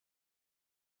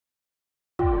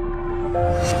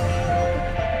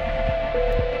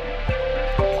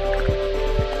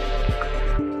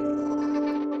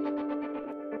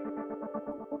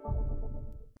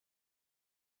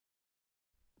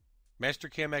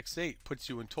Mastercam X8 puts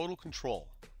you in total control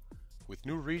with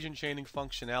new region chaining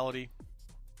functionality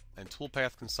and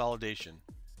toolpath consolidation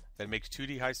that makes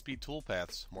 2D high-speed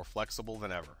toolpaths more flexible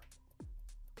than ever.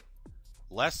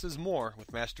 Less is more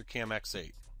with Mastercam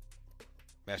X8.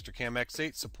 Mastercam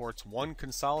X8 supports one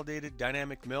consolidated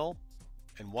dynamic mill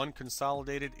and one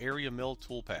consolidated area mill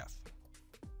toolpath.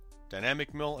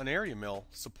 Dynamic mill and area mill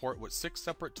support what 6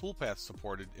 separate toolpaths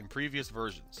supported in previous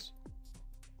versions.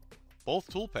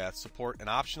 Both toolpaths support an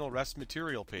optional rest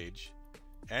material page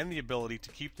and the ability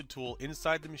to keep the tool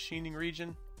inside the machining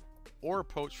region or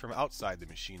approach from outside the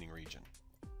machining region.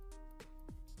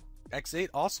 X8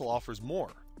 also offers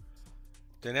more.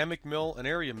 Dynamic mill and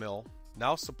area mill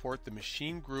now support the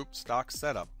machine group stock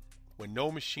setup when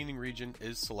no machining region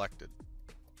is selected.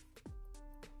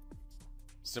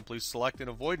 Simply select an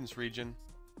avoidance region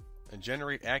and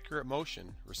generate accurate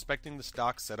motion respecting the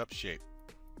stock setup shape.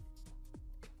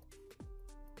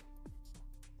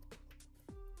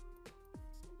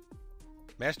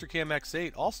 Mastercam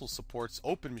X8 also supports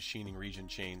open machining region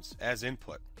chains as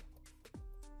input.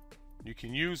 You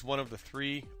can use one of the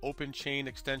 3 open chain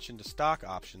extension to stock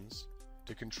options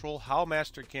to control how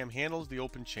Mastercam handles the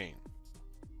open chain.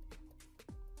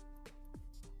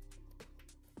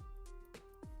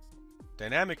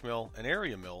 Dynamic mill and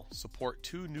area mill support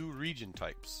 2 new region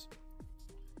types: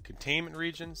 containment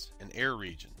regions and air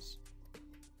regions.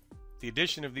 The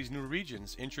addition of these new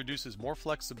regions introduces more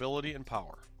flexibility and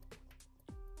power,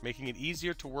 making it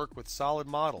easier to work with solid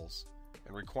models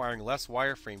and requiring less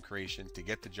wireframe creation to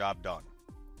get the job done.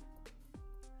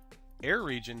 Air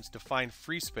regions define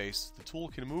free space the tool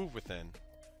can move within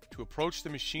to approach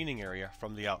the machining area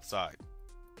from the outside.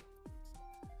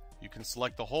 You can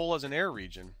select the hole as an air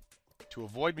region to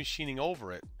avoid machining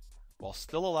over it while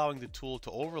still allowing the tool to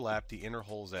overlap the inner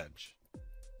hole's edge.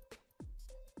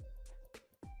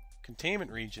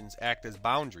 Containment regions act as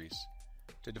boundaries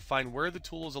to define where the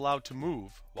tool is allowed to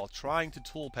move while trying to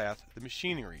toolpath the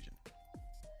machining region.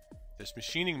 This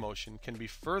machining motion can be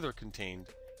further contained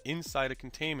inside a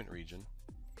containment region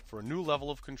for a new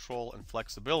level of control and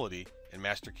flexibility in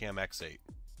Mastercam X8.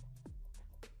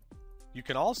 You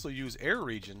can also use air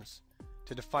regions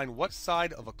to define what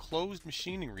side of a closed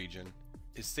machining region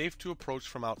is safe to approach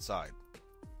from outside.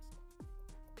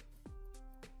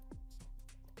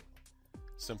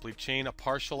 Simply chain a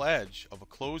partial edge of a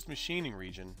closed machining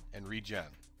region and regen.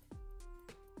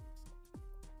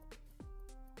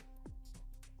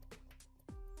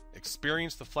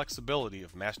 Experience the flexibility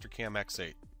of Mastercam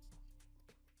X8.